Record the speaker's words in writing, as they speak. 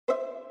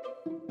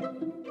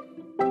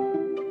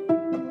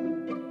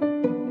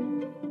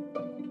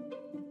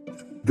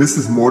This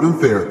is More Than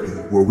Therapy,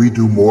 where we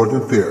do more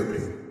than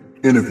therapy.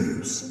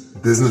 Interviews,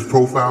 business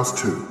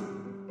profiles too,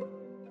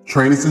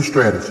 trainings and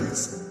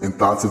strategies, and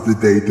thoughts of the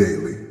day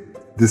daily.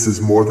 This is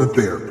More Than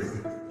Therapy.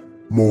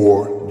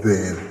 More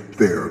than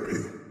therapy.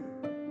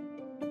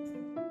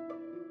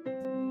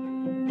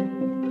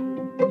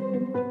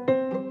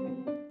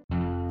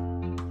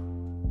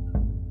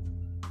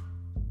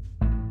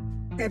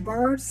 A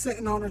bird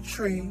sitting on a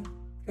tree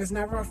is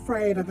never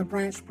afraid of the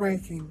branch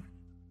breaking,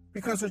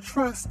 because the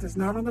trust is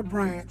not on the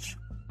branch,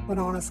 but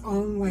on its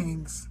own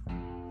wings.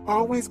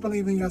 Always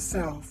believe in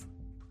yourself.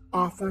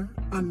 Author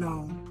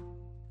unknown.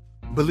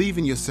 Believe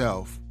in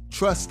yourself.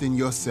 Trust in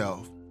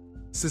yourself.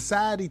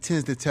 Society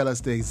tends to tell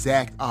us the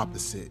exact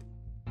opposite.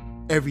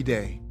 Every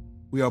day,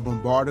 we are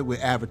bombarded with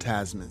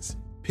advertisements,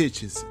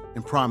 pitches,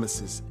 and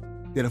promises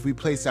that if we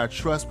place our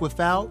trust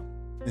without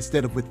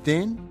instead of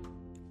within,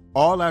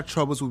 all our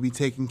troubles will be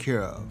taken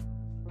care of.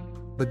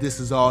 But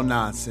this is all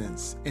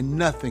nonsense, and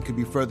nothing could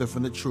be further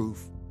from the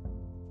truth.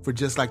 For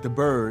just like the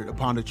bird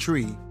upon the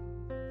tree,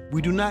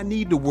 we do not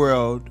need the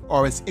world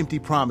or its empty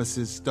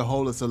promises to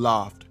hold us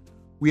aloft.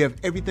 We have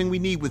everything we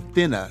need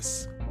within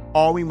us.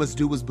 All we must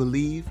do is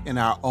believe in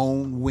our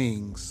own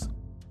wings.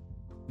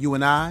 You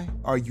and I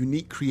are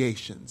unique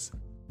creations,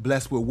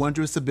 blessed with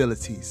wondrous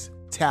abilities,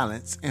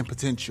 talents, and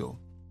potential.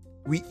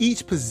 We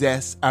each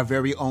possess our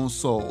very own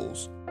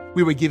souls.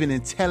 We were given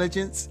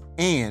intelligence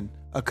and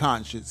a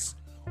conscience.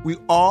 We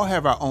all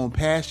have our own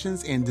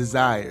passions and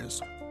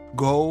desires,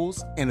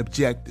 goals and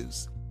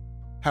objectives.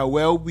 How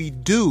well we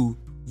do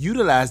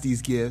utilize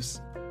these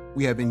gifts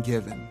we have been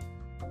given.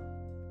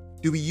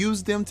 Do we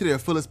use them to their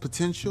fullest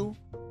potential,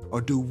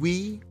 or do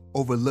we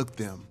overlook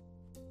them?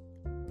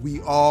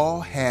 We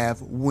all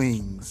have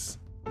wings.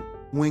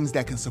 Wings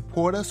that can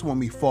support us when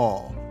we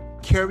fall,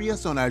 carry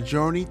us on our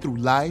journey through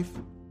life,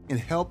 and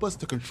help us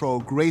to control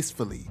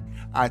gracefully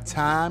our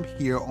time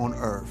here on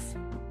earth.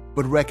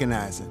 But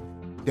recognizing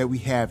that we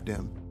have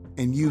them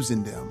and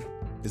using them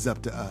is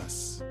up to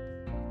us.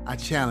 I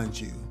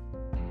challenge you.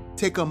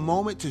 Take a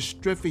moment to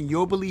strengthen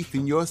your belief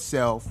in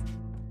yourself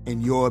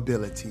and your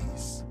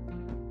abilities.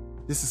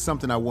 This is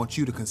something I want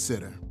you to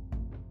consider.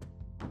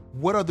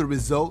 What are the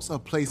results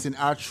of placing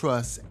our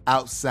trust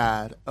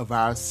outside of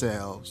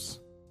ourselves?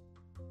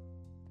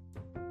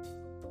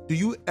 Do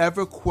you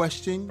ever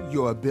question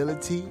your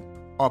ability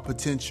or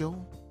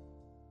potential?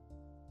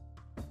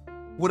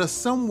 What are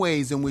some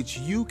ways in which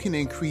you can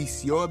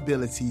increase your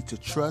ability to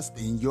trust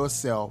in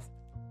yourself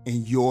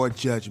and your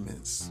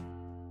judgments?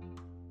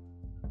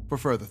 For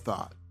further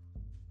thought,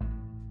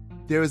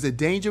 there is a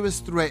dangerous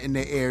threat in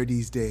the air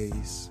these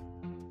days.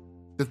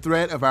 The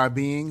threat of our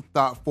being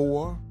thought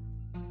for,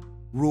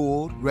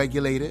 ruled,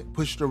 regulated,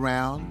 pushed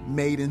around,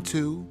 made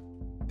into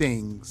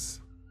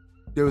things.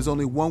 There is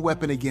only one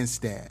weapon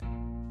against that.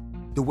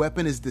 The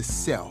weapon is the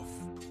self,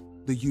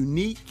 the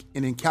unique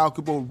and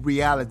incalculable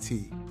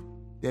reality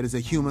that is a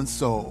human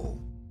soul.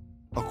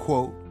 A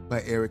quote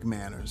by Eric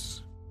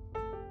Manners.